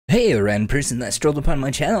Hey, a random person that strolled upon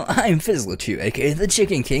my channel, I'm Fizzlechu, aka the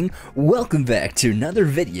Chicken King. Welcome back to another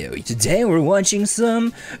video. Today we're watching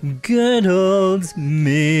some good old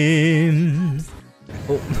memes.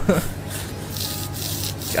 Oh.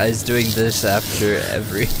 Guys doing this after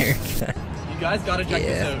every haircut. You guys gotta check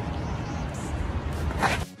this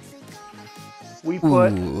out. We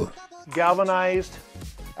put galvanized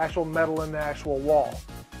actual metal in the actual wall.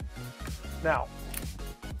 Now,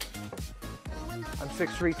 I'm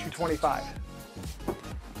 6'3", 225.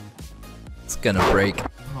 It's gonna break.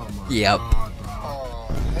 Oh my yep. God, oh,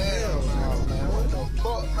 hell no, man. What the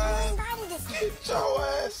fuck, man? Get your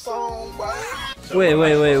ass on, boy. Wait. Oh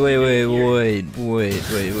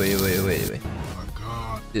my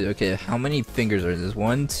God. Dude, okay, how many fingers are this?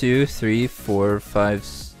 1, 2, 3, 4, 5,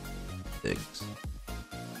 6.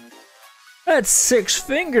 That's 6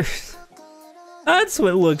 fingers. That's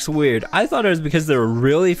what looks weird. I thought it was because they were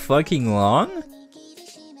really fucking long.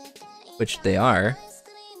 Which they are.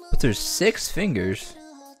 But there's 6 fingers.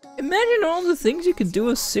 Imagine all the things you could do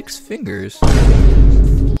with 6 fingers.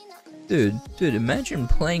 Dude, imagine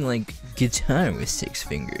playing like guitar with 6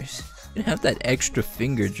 fingers. You have that extra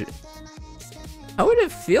finger. How would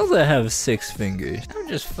it feel to have 6 fingers? I'm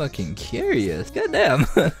just fucking curious. Goddamn.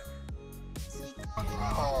 Oh,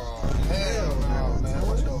 hell no, man.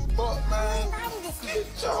 What the fuck, man? Get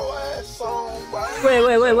your ass on, boy.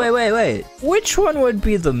 Wait. Which one would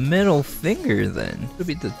be the middle finger then? Would it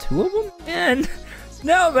be the 2 of them? And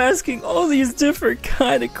now I'm asking all these different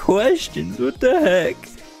kind of questions. What the heck?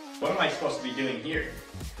 What am I supposed to be doing here?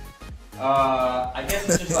 I guess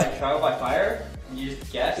it's just like trial by fire, and you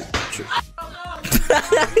just guess.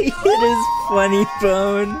 It is funny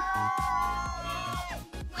bone.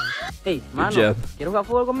 Hey, mano, job. ¿quieres jugar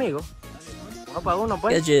fútbol conmigo? Uno para uno,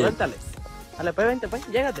 pues, Good job. suéltale. Dale, pues, vente, pues,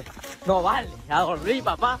 llégate. No vale, a dormir,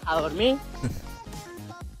 papá, a dormir.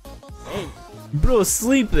 Hey, Bro,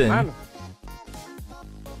 sleeping. mano.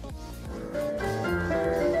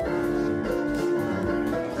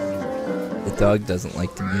 The dog doesn't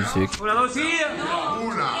like the music.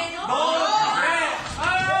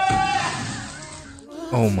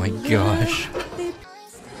 Oh my gosh.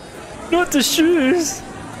 Not the shoes!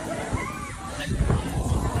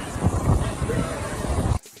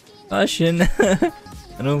 Caution.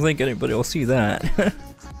 I don't think anybody will see that.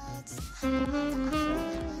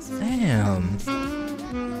 Damn.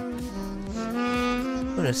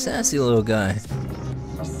 What a sassy little guy.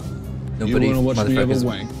 Nobody You wanna watch me have a motherfuckers-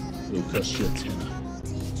 wank? It'll cost you a tenner.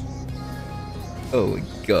 Oh my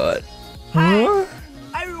god. Huh?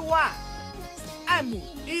 everyone, I'm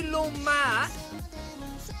Elon Musk.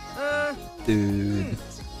 Dude.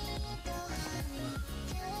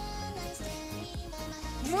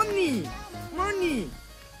 Money.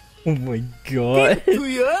 Oh my god. To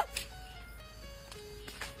you?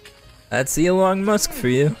 That's Elon Musk for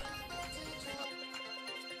you.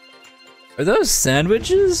 Are those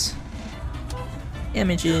sandwiches?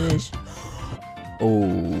 Images.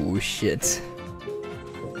 Oh shit.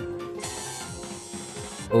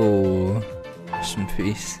 Oh, rest in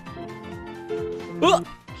peace. Oh!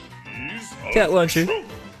 Cat launcher.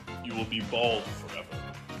 You will be bald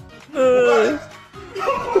forever.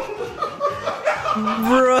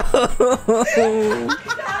 Bro.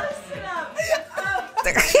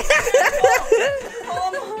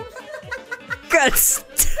 Got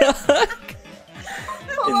stuck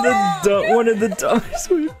in the one of the dumbest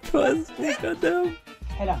we possibly got down.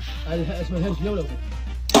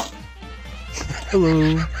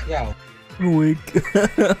 Hello. Yeah. I'm awake.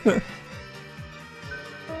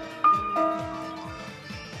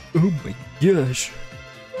 Oh my gosh.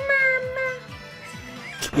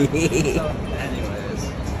 Anyways.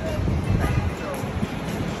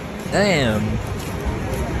 Damn.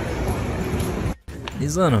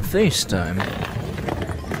 He's on a FaceTime.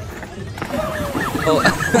 Oh,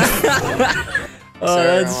 oh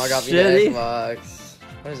that's shitty. Xbox.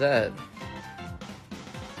 What is that?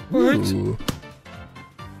 Ooh.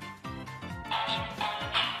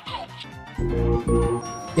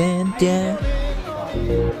 Dan.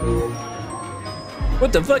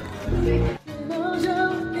 What the fuck?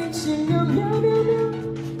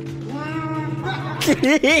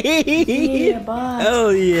 Oh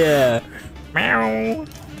yeah. Meow.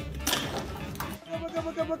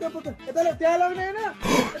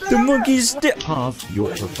 The monkey's still. Your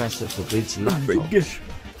professor forbids Oh my gosh.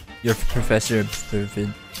 Your professor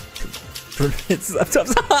forbids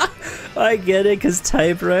laptops. I get it, cause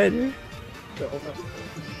typewriter.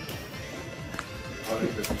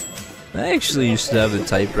 I actually used to have a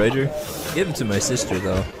typewriter. Give it to my sister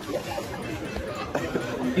though.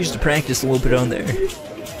 Used to practice a little bit on there.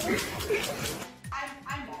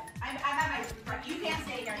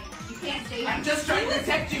 can't stay. I'm just trying to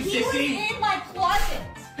protect you, sissy. He was in my closet.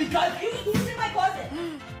 Because He was in my closet.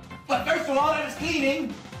 But first of all, I was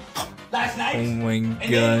cleaning last night. Oh my And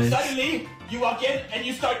then gosh. suddenly, you walk in and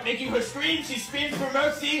you start making her scream. She screams for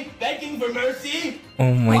mercy, begging for mercy.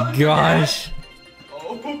 Oh my Calling for gosh.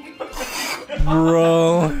 help. Oh.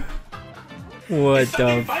 Bro. What It's the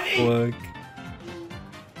something funny. fuck?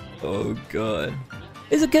 Oh god.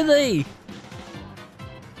 It's okay.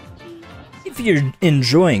 If you're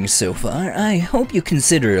enjoying so far, I hope you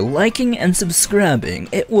consider liking and subscribing.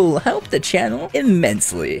 It will help the channel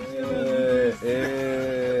immensely.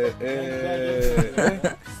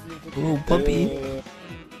 Little puppy.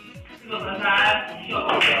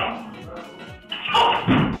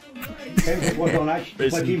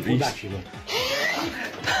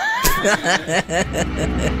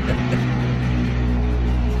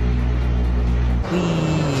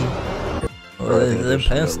 Oh, they're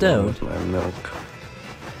passed out. MYLK.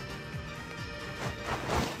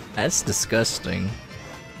 That's disgusting.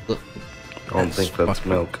 I don't think that's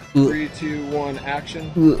MYLK. 3, 2, 1,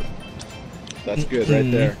 action. That's good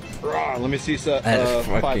right there. Let me see That's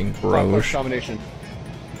fucking gross. combination.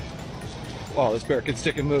 Oh, this bear can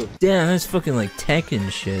stick and move. Damn, that's fucking like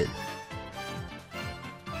Tekken shit.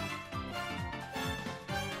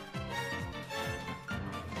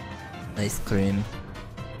 Ice cream.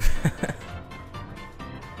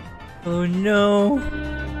 Oh no!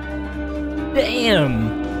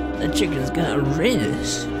 Damn! That chicken's got a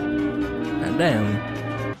wrist. God damn.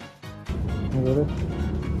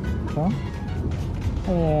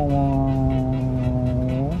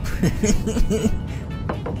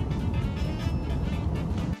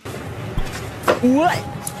 What?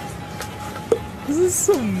 This is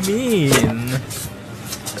so mean.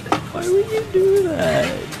 Why would you do that?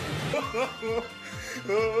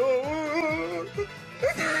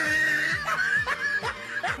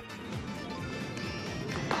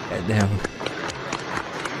 God damn.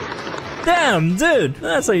 Damn, dude!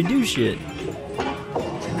 That's how you do shit.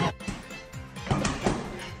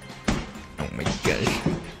 Oh my gosh.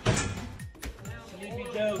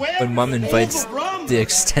 When mom invites the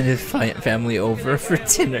extended family over for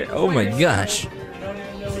dinner. Oh my gosh.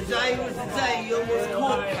 Today was the day you almost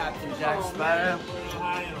caught Captain Jack Sparrow.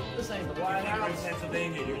 This ain't the White House. You're in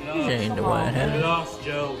Pennsylvania. You're lost. This ain't the White House. You're lost,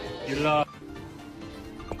 Joe. You're lost.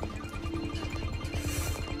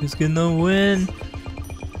 Who's gonna win?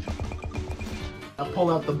 I pull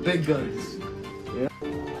out the big guns.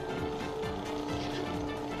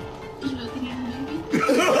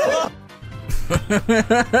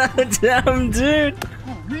 Damn, dude.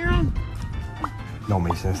 No,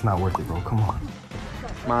 Mason, it's not worth it, bro. Come on.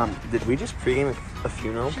 Mom, did we just pregame a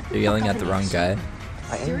funeral? You're yelling at the wrong guy.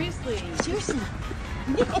 Seriously.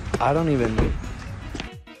 I don't even.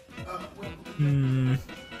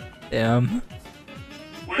 Damn.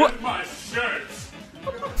 Where's my shirts?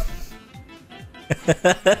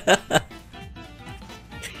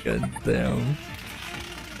 God damn.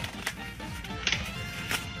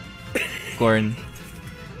 Gordon.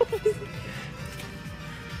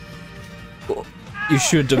 Oh, you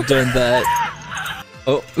shouldn't have done that.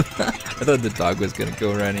 Oh, I thought the dog was gonna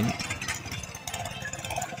go running.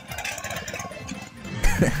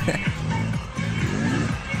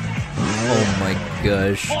 Oh my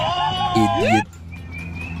gosh. Idiot.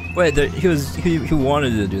 Wait, he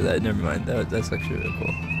wanted to do that. Never mind. That's actually really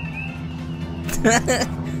cool.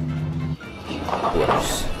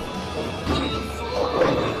 Whoops.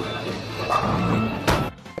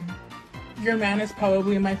 Your man is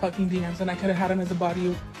probably in my fucking DMs, and I could have had him as a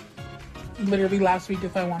body literally last week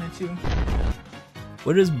if I wanted to.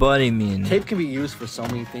 What does body mean? Tape can be used for so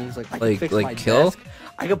many things. Like I can Like- fix like my kill? desk.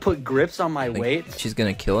 I could put grips on my Like, weights. she's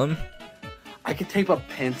gonna kill him? I could tape a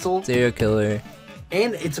pencil. Serial killer.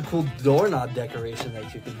 And it's a cool doorknob decoration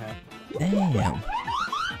that you can have. Damn.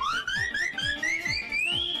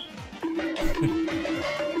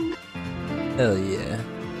 Hell yeah.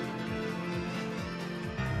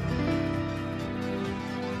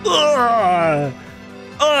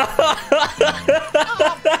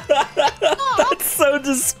 That's so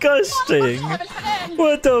disgusting.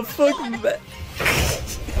 What the fuck?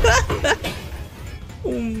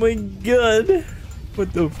 Oh my god.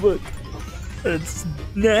 What the fuck? That's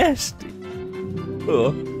nasty.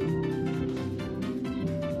 Oh.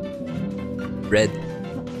 Red.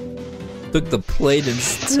 Took the plate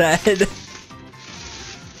instead.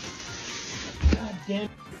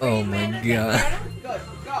 Oh my god.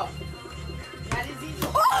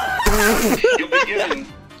 You'll be given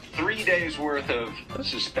 3 days worth of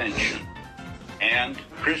suspension. And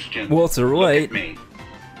Christian, Walter look White. at me.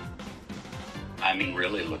 I mean,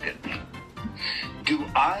 really look at me. Do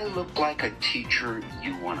I look like a teacher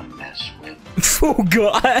you want to mess with? Oh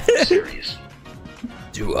God! Seriously.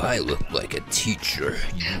 Do I look like a teacher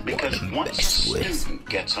you Because want to once a mess with? student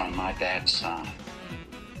gets on my bad side,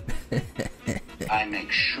 I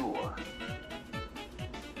make sure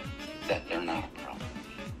that they're not a problem.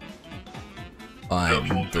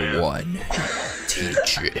 I'm the one who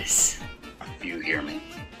teaches. You hear me?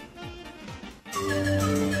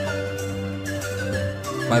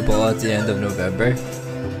 My ball at the end of November.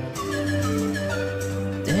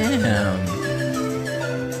 Damn.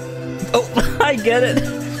 Oh, I get it.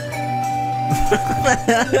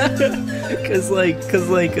 Cause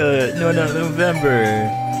no, November.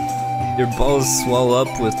 Your balls swell up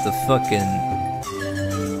with the fucking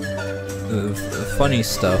funny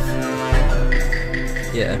stuff.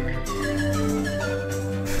 Yeah.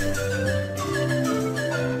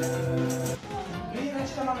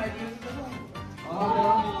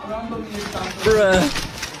 Bruh.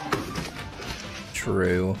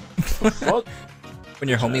 True. When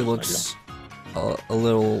your homie looks a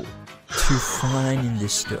little too fine in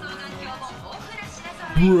this stuff.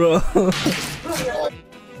 Bro.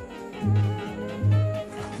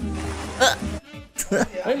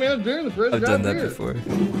 Hey man, beer in the fridge. I've done that before.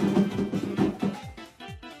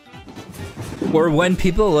 Or when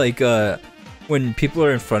people when people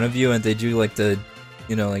are in front of you and they do like the,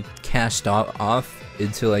 like cast off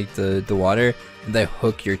into like the water and they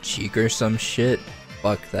hook your cheek or some shit.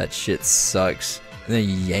 Fuck, that shit sucks. And then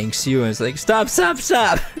he yanks you and it's like, stop, stop,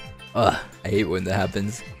 stop! Ugh, I hate when that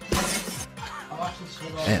happens.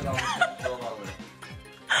 Damn.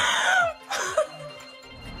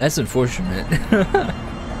 That's unfortunate.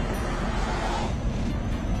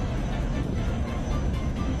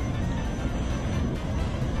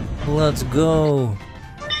 Let's go.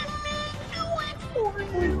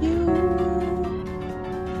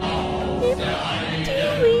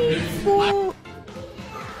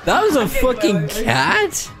 That was a fucking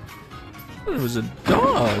cat? It was a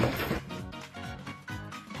dog.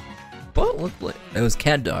 But looked like it was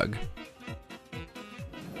cat dog.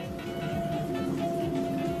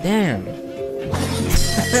 Damn.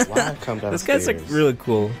 This guy's like really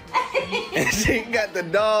cool. And she got the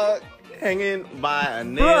dog hanging by a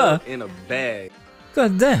nail Bruh. in a bag.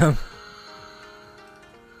 God damn.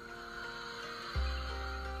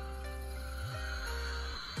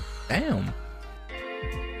 Damn.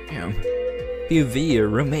 Damn. POV, your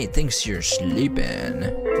roommate thinks you're sleeping.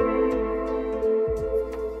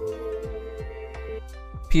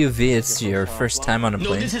 POV, it's your first time on a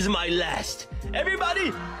plane. No, this is my last.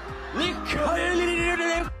 Everybody,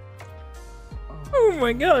 Oh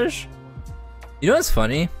my gosh. You know what's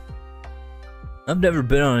funny? I've never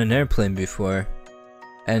been on an airplane before.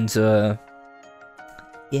 And,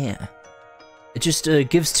 yeah. It just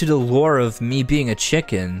gives to the lore of me being a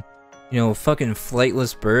chicken. You know, fucking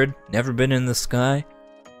flightless bird, never been in the sky.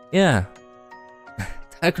 Yeah.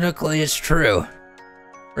 Technically it's true.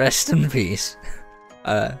 Rest in peace.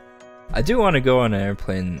 I do want to go on an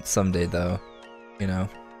airplane someday though. You know.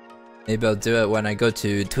 Maybe I'll do it when I go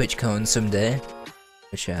to TwitchCon someday.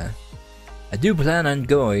 Which, I do plan on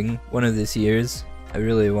going one of these years. I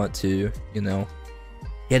really want to, you know,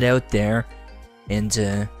 get out there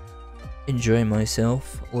and enjoy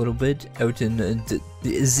myself a little bit out in the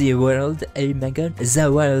world. Oh my god,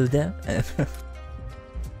 the world.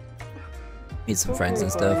 Meet some friends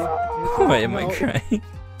and stuff. Why am I crying?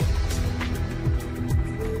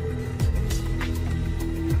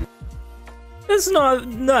 That's not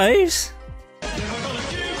nice.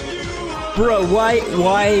 Bro, why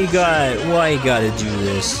you gotta do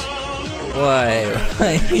this? Why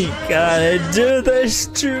you gotta do this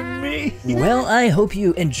to me? Well, I hope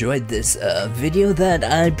you enjoyed this video that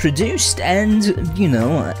I produced and, you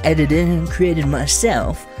know, edited and created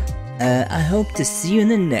myself. I hope to see you in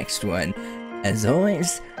the next one. As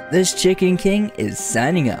always, this Chimken King is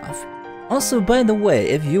signing off. Also, by the way,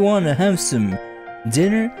 if you want to have some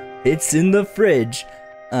dinner, it's in the fridge.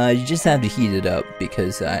 You just have to heat it up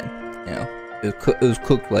because you know, it was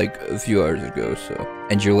cooked like a few hours ago, so.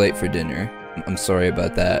 And you're late for dinner. I'm sorry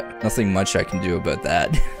about that. Nothing much I can do about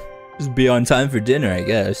that. Just be on time for dinner, I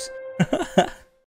guess.